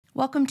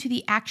Welcome to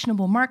the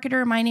Actionable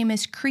Marketer. My name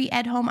is Cree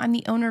Edholm. I'm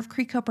the owner of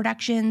Creeco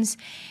Productions.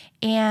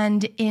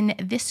 And in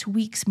this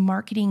week's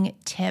marketing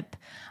tip,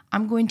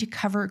 I'm going to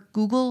cover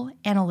Google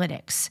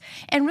Analytics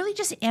and really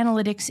just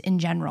analytics in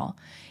general.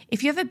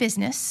 If you have a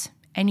business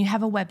and you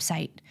have a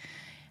website,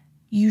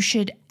 you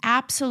should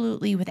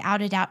absolutely,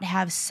 without a doubt,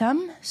 have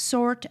some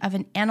sort of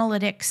an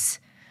analytics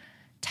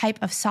type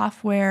of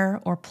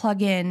software or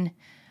plugin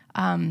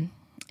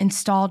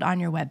installed on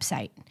your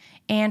website.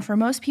 And for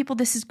most people,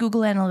 this is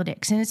Google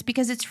Analytics, and it's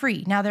because it's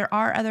free. Now, there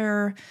are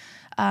other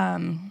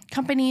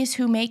companies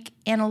who make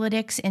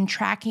analytics and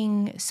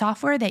tracking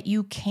software that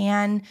you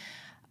can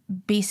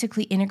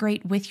basically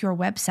integrate with your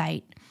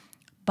website.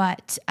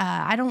 But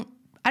I don't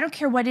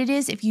care what it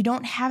is. If you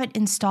don't have it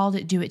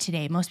installed, do it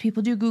today. Most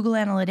people do Google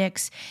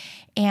Analytics.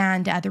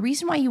 And the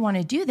reason why you want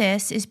to do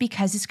this is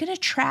because it's going to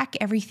track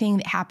everything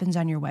that happens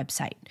on your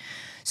website.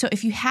 So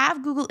if you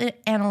have Google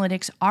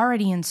Analytics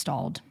already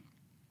installed,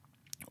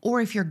 or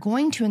if you're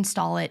going to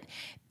install it,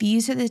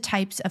 these are the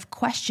types of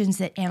questions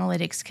that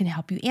analytics can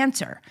help you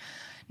answer.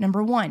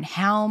 Number one,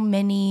 how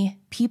many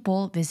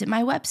people visit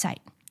my website?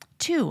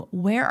 2,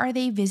 where are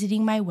they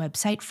visiting my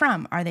website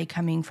from? Are they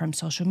coming from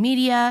social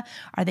media?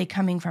 Are they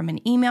coming from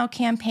an email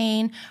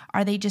campaign?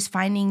 Are they just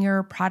finding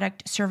your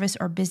product, service,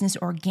 or business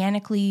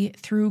organically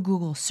through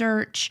Google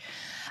search?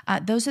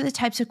 Those are the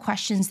types of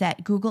questions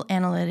that Google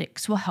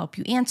Analytics will help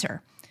you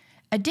answer.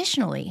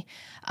 Additionally,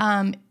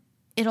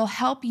 it'll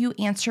help you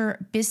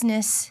answer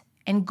business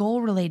and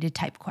goal-related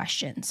type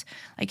questions,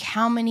 like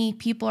how many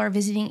people are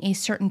visiting a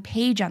certain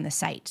page on the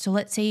site. So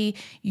let's say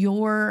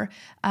your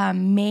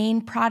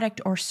main product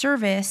or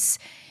service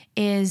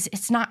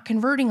it's not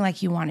converting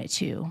like you want it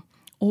to,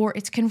 or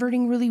it's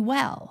converting really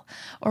well,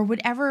 or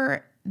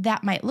whatever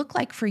that might look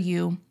like for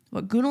you.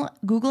 What Google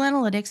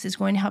Analytics is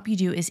going to help you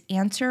do is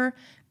answer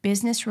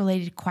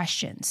business-related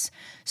questions.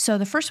 So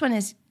the first one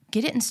is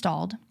get it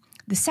installed.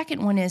 The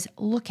second one is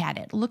look at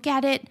it.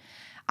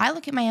 I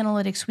look at my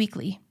analytics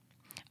weekly.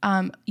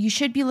 You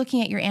should be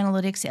looking at your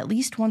analytics at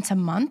least once a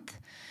month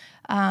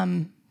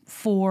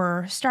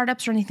for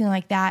startups or anything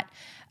like that.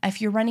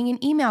 If you're running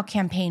an email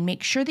campaign,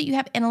 make sure that you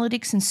have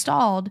analytics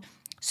installed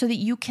so that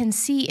you can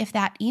see if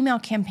that email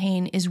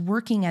campaign is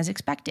working as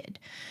expected.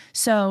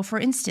 So for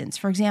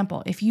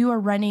example, if you are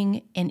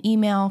running an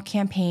email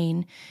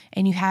campaign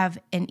and you have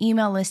an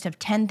email list of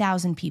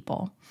 10,000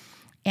 people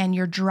and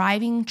you're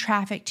driving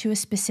traffic to a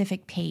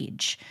specific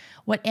page,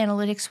 what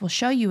analytics will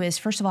show you is,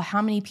 first of all,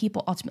 how many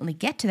people ultimately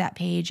get to that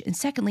page, and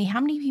secondly, how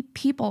many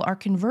people are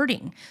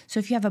converting. So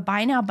if you have a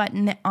buy now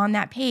button on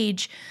that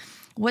page,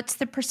 what's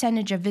the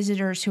percentage of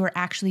visitors who are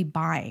actually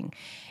buying?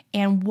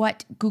 And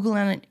what Google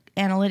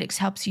Analytics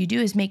helps you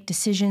do is make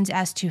decisions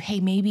as to, hey,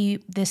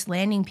 maybe this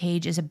landing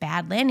page is a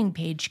bad landing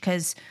page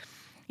because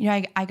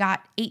I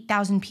got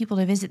 8,000 people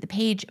to visit the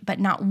page,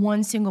 but not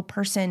one single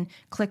person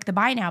clicked the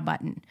buy now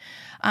button.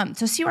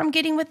 So see where I'm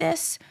getting with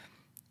this?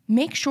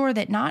 Make sure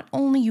that not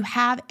only you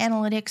have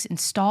analytics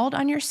installed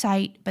on your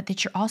site, but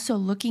that you're also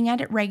looking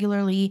at it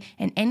regularly.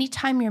 And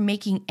anytime you're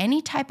making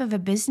any type of a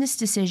business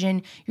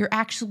decision, you're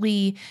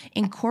actually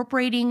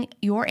incorporating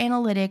your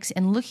analytics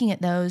and looking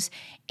at those.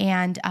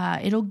 And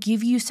it'll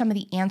give you some of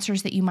the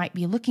answers that you might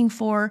be looking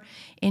for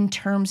in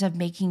terms of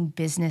making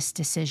business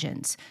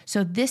decisions.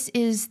 So this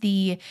is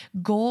the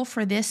goal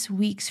for this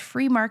week's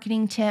free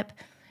marketing tip: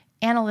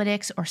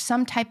 analytics or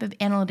some type of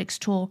analytics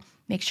tool.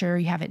 Make sure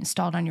you have it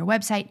installed on your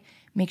website.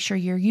 Make sure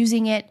you're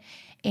using it.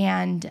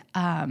 And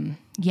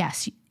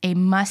yes, a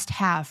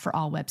must-have for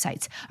all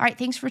websites. All right,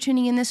 thanks for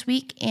tuning in this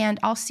week, and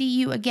I'll see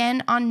you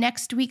again on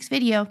next week's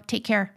video. Take care.